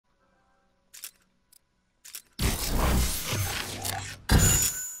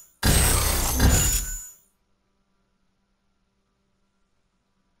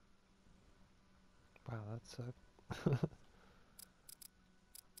that sucked.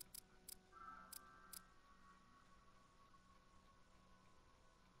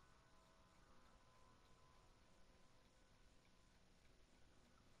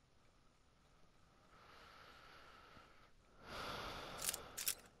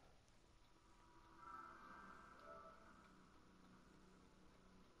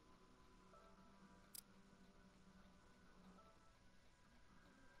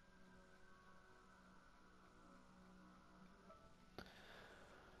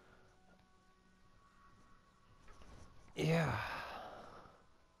 Yeah.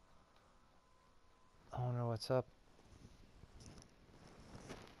 I wonder what's up.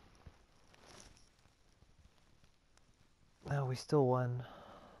 No, we still won.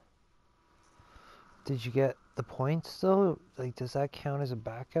 Did you get the points though? Like, does that count as a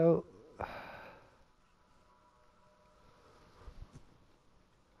back out?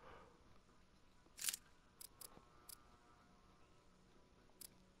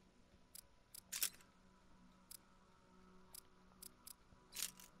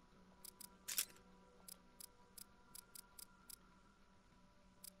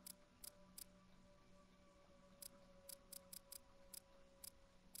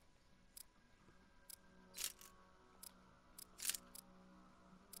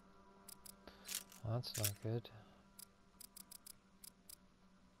 Well, that's not good.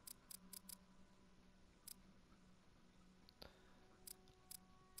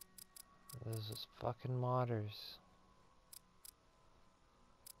 There's just fucking modders.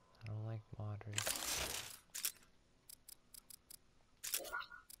 I don't like modders.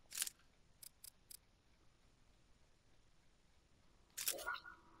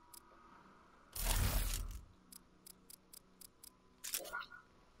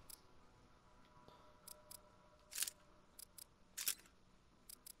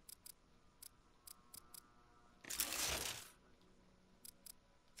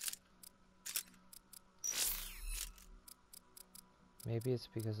 Maybe it's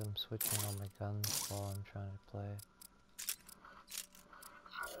because I'm switching on my guns while I'm trying to play.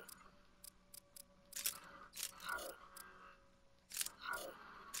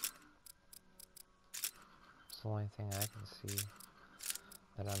 It's the only thing I can see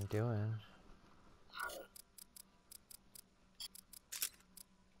that I'm doing.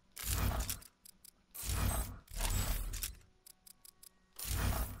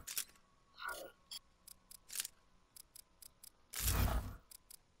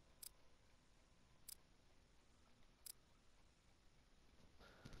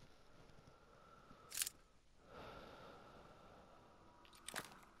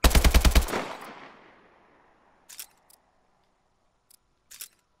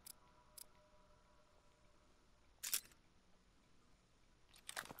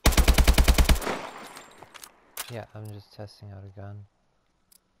 Yeah, I'm just testing out a gun.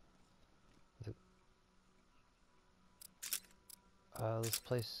 Let's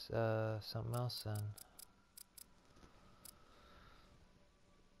play something else then.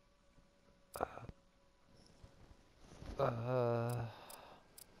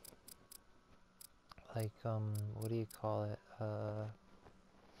 Like, what do you call it?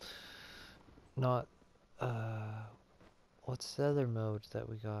 Not, what's the other mode that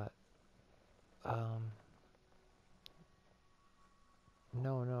we got?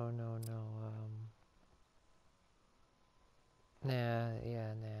 No, nah,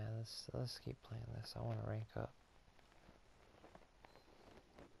 let's keep playing this. I want to rank up.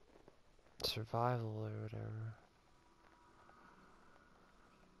 Survival or whatever.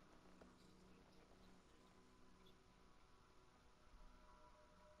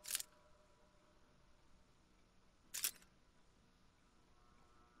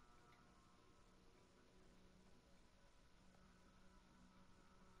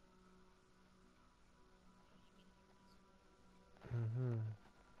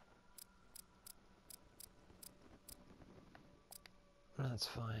 That's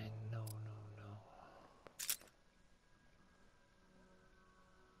fine. No.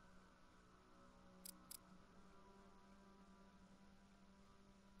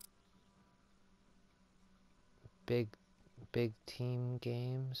 Big team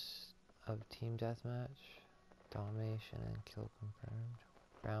games of team deathmatch, domination and kill confirmed,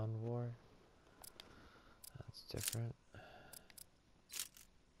 ground war. That's different.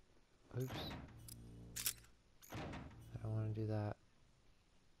 Oops. I don't want to do that.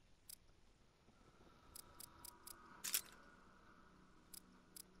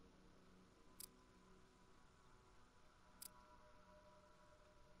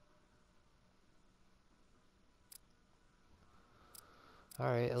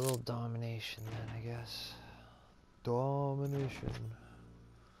 Alright, a little domination then, I guess. Domination.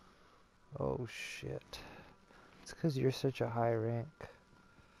 Oh shit. It's because you're such a high rank.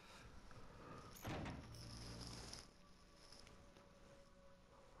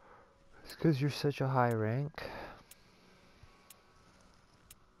 It's because you're such a high rank.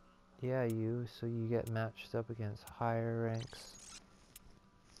 Yeah, you, so you get matched up against higher ranks.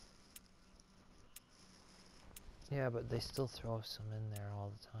 Yeah, but they still throw some in there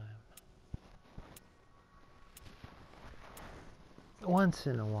all the time. Once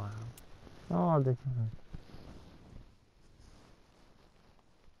in a while. All the time.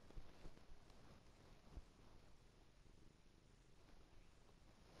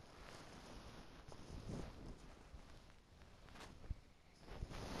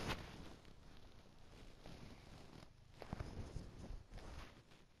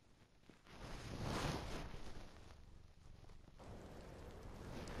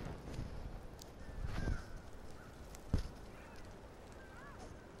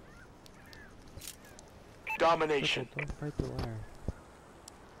 Domination. Don't break the wire.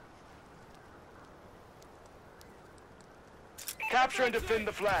 Capture and defend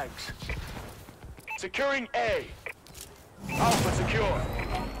the flags. Securing A. Alpha secure.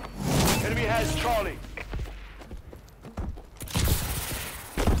 Enemy has Charlie.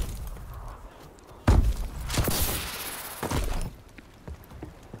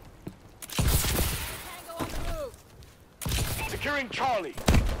 Securing Charlie.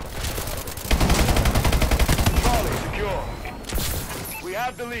 Charlie secure. We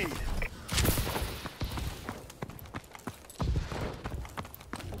have the lead.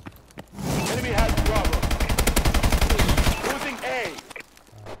 Enemy has Bravo. Losing A.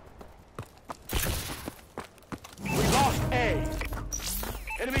 We lost A.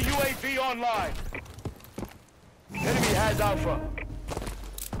 Enemy UAV online. Enemy has Alpha.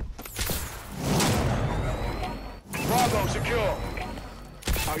 Bravo secure.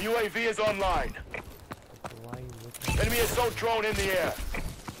 Our UAV is online. Why are you looking? Enemy assault drone in the air.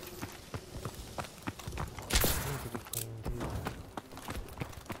 Need to be clean too.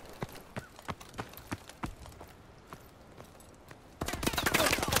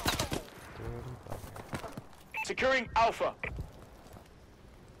 Dirty bugger. Securing Alpha.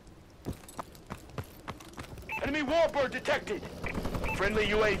 Enemy warbird detected. Friendly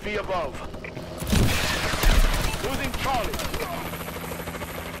UAV above. Losing Charlie.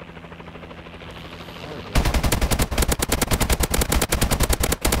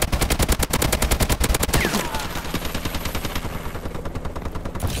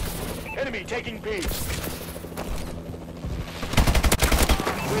 Enemy taking B.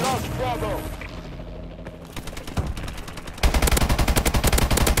 We lost Bravo.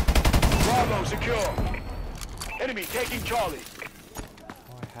 Bravo secure. Enemy taking Charlie.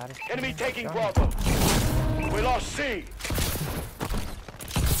 Oh, I had a Enemy shot. taking Darn it. Bravo. We lost C.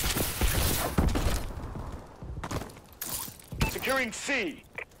 Securing C.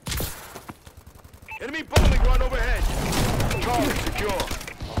 Enemy bombing run overhead. Charlie secure.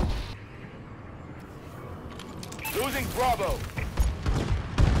 Losing Bravo.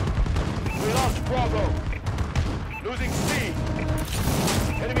 We lost Bravo. Losing C.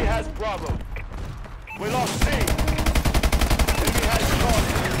 Enemy has Bravo. We lost C. Enemy has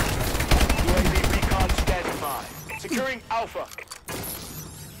Charlie. UAV recon standing by. Securing Alpha.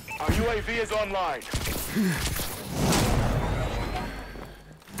 Our UAV is online.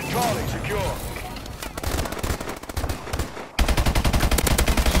 Charlie secure.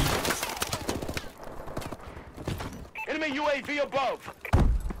 Enemy UAV above.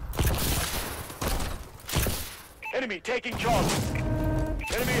 Enemy taking Charlie.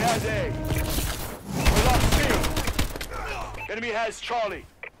 Enemy has A. We lost C. Enemy has Charlie.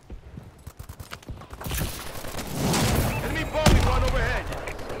 Enemy bombing run overhead.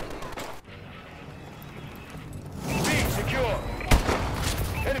 B secure.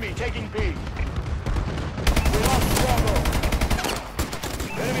 Enemy taking B. We lost Bravo.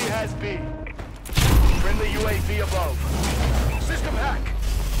 Enemy has B. Friendly UAV above. System hack.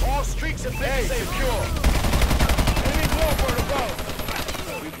 All streaks have been secure. Enemy warbird above.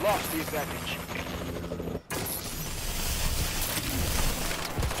 We've lost the advantage.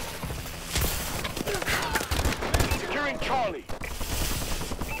 Securing Charlie.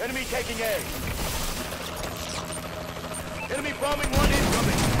 Enemy taking A. Enemy bombing one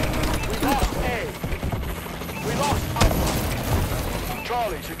incoming. We lost A. We lost Alpha.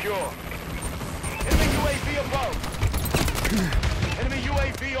 Charlie secure. Enemy UAV above. Enemy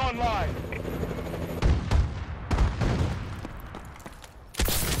UAV online.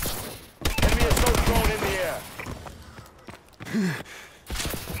 Enemy assault drone in the air.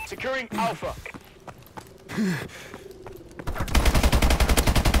 Securing Alpha.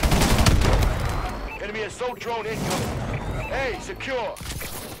 Enemy assault drone incoming. A secure.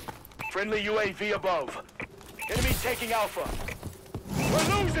 Friendly UAV above. Enemy taking Alpha. We're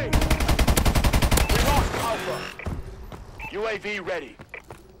losing! We lost Alpha. UAV ready.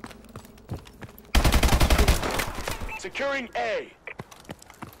 Securing A.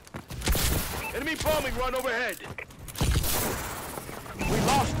 Enemy bombing run overhead. We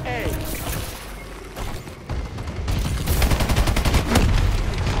lost A.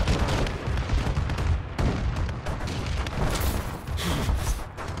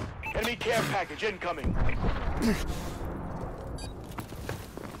 Enemy care package incoming.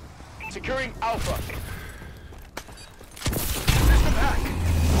 Securing Alpha. System hack.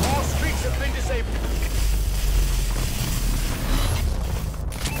 All streaks have been disabled.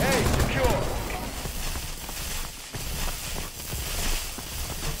 A secure.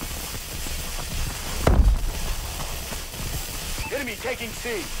 Enemy taking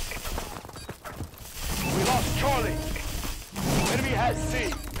C. We lost Charlie. Enemy has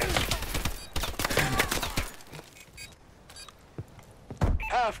C.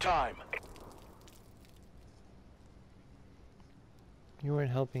 Halftime. You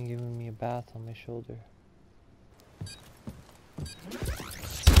weren't helping giving me a bath on my shoulder.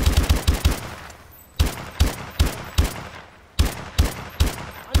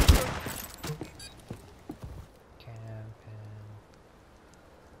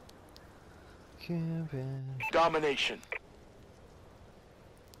 Camping. Domination.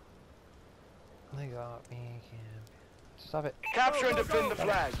 They got me camping. Stop it. Capture and defend the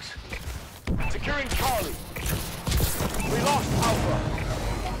flags. Securing Charlie. We lost Alpha.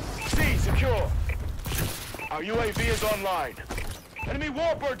 C secure. Our UAV is online. Enemy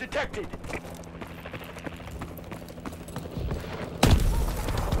warbird detected.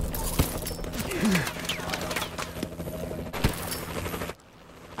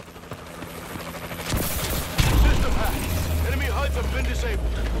 System hack. Enemy HUDs have been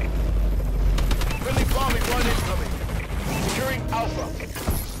disabled. Friendly bombing run incoming. Securing Alpha.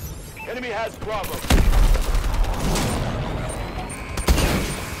 Enemy has Bravo.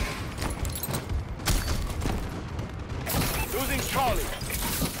 Losing Charlie.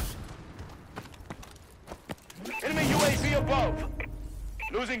 Enemy UAV above.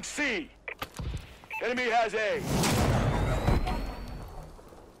 Losing C. Enemy has A.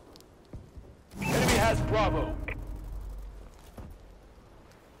 Enemy has Bravo.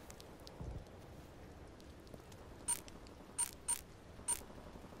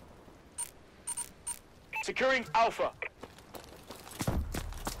 Securing Alpha.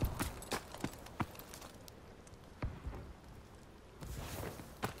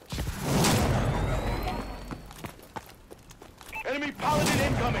 Enemy Paladin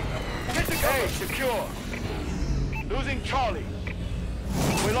incoming. Get the A secure. Losing Charlie.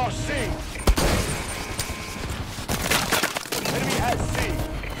 We lost C. Enemy has C.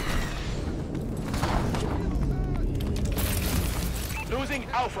 Losing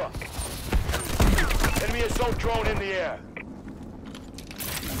Alpha. Enemy assault drone in the air.